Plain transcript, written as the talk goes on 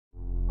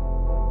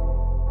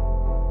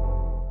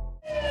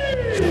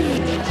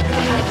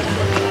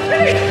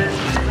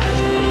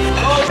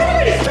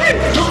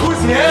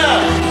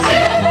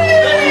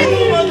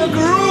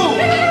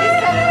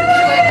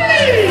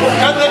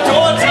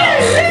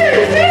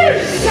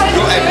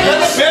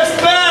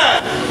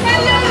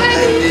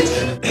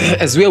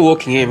As we are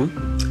walking in,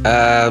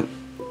 I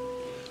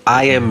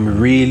am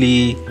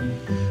really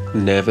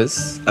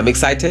nervous. I'm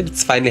excited.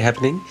 It's finally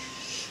happening.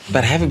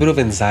 But I have a bit of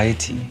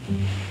anxiety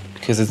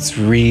because it's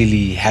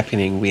really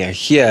happening. We are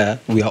here.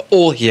 We are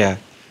all here.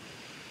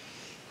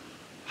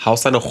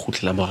 How's that?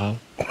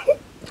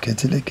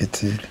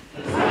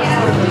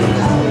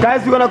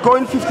 Guys, we're gonna go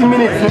in 15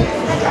 minutes.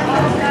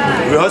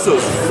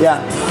 Rehearsals?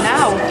 Yeah.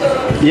 Now?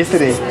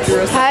 Yesterday.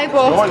 Hi,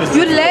 Bob.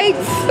 You're late.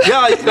 Yeah,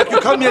 like you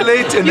come here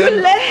late and You're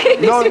then... late.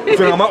 No,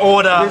 my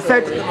order. They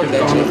said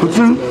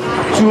between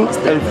 2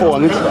 and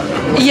 4.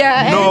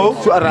 Yeah. No,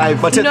 to arrive.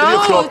 but at 3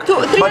 o'clock. 3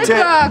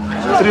 o'clock.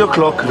 3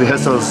 o'clock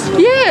rehearsals.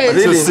 Yes.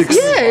 Until 6.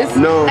 Yes.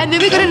 No. And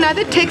then we got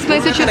another text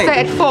message to say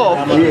at 4.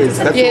 Yes,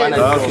 that's Yes. one.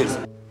 Okay.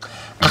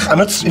 I'm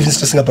not even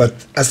stressing about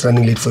us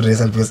running late for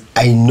rehearsal because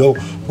I know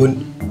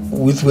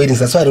with weddings,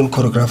 that's why I don't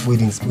choreograph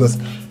weddings, because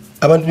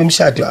I want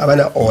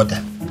to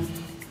order.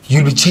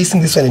 You'll be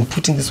chasing this one and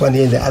putting this one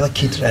here and the other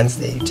kid runs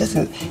there. You just,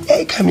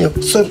 hey, come here,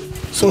 so and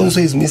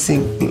so is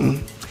missing.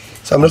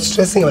 So I'm not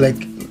stressing, I'm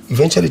like,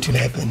 eventually it will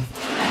happen.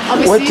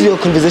 What did your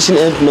conversation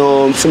end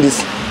from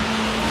this?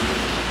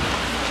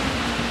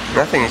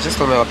 Nothing. It's just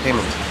on our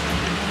payment.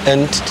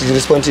 And did you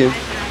respond to him?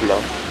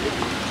 No.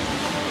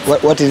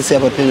 What did he say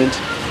about payment?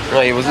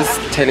 No, he was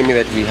just telling me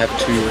that we have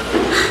to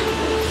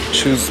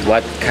choose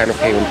what kind of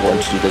payment we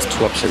want to do. There's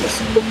 2 options.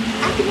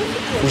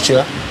 Which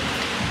are?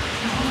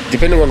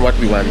 Depending on what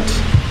we want.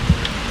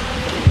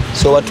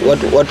 So what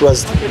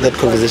was that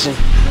conversation?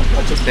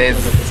 There's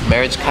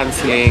marriage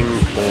counseling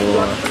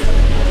or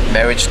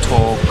marriage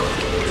talk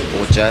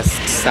or just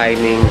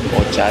signing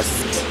or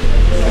just...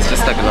 It's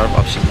just like a lot of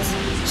options.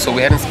 So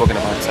we hadn't spoken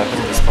about it, so I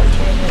couldn't respond to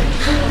it.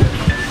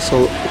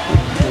 So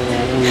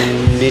we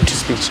need to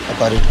speak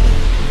about it.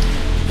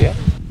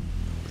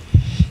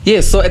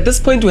 Yeah, so at this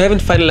point we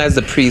haven't finalized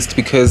the priest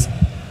because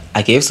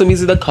I gave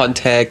Somizi the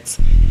contacts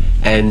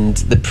and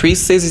the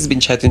priest says he's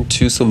been chatting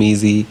to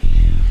Somizi,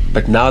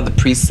 but now the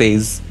priest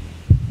says,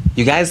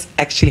 you guys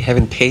actually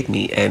haven't paid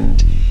me,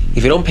 and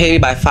if you don't pay me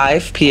by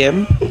 5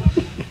 p.m,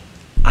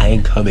 I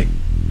ain't coming.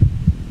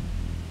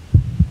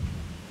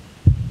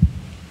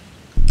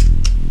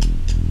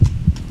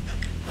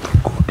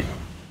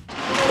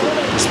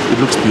 It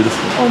looks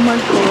beautiful. Oh my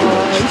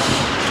gosh.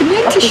 Give me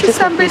a tissue,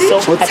 somebody.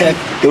 What's that?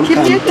 Don't Give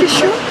come. me a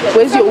tissue.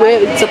 Where's your where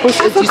it's supposed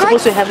to, you're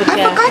supposed to have it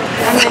here? I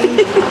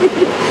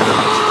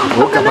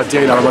Don't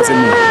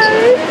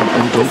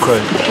cry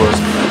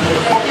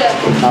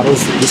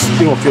because this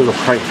thing of yours of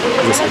crying.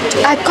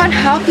 can't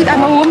help it.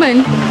 I'm a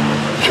woman.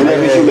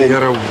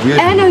 You're a weird...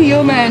 And a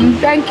human.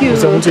 Thank you.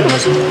 Obviously,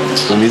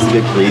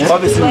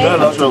 we're not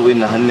allowed to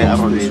win.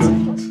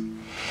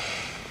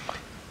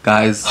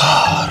 Guys,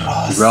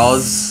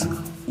 Roz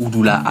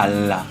Udula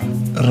Allah.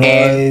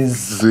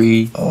 Rose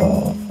Every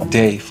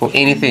day for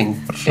anything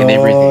and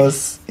everything.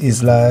 Rose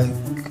is like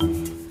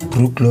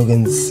Brooke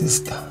Logan's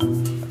sister.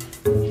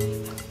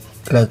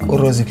 Like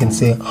Rose, you can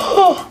say,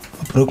 oh,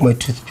 I broke my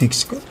toothpick.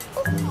 She goes,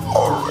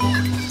 oh,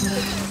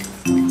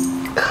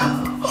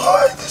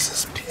 this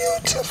is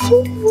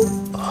beautiful.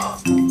 Oh,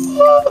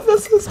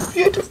 this is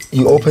beautiful.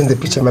 You open the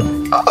picture, like,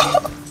 oh,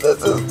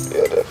 this is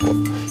beautiful.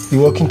 You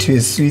walk into a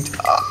suite.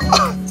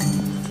 Oh,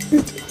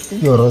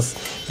 your Rose.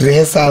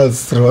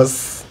 Rehearsals,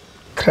 Rose.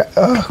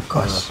 Oh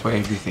gosh. For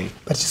everything.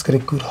 But she's got a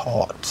good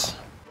heart.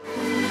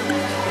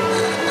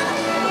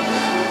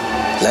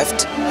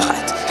 Left,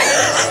 right.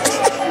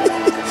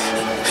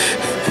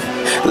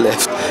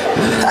 Left.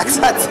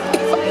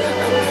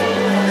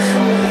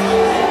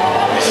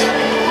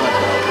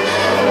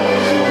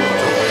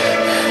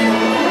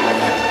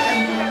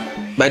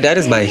 My dad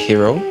is my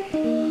hero.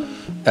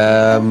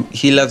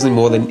 He loves me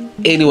more than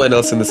anyone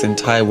else in this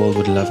entire world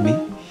would love me.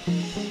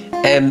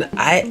 And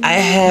I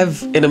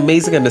have an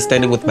amazing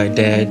understanding with my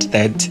dad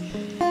that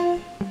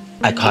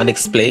I can't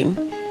explain,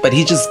 but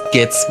he just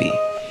gets me.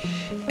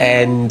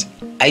 And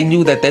I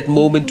knew that that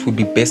moment would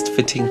be best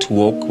fitting to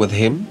walk with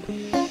him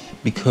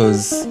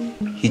because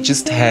he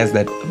just has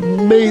that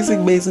amazing,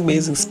 amazing,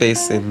 amazing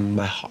space in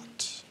my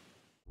heart.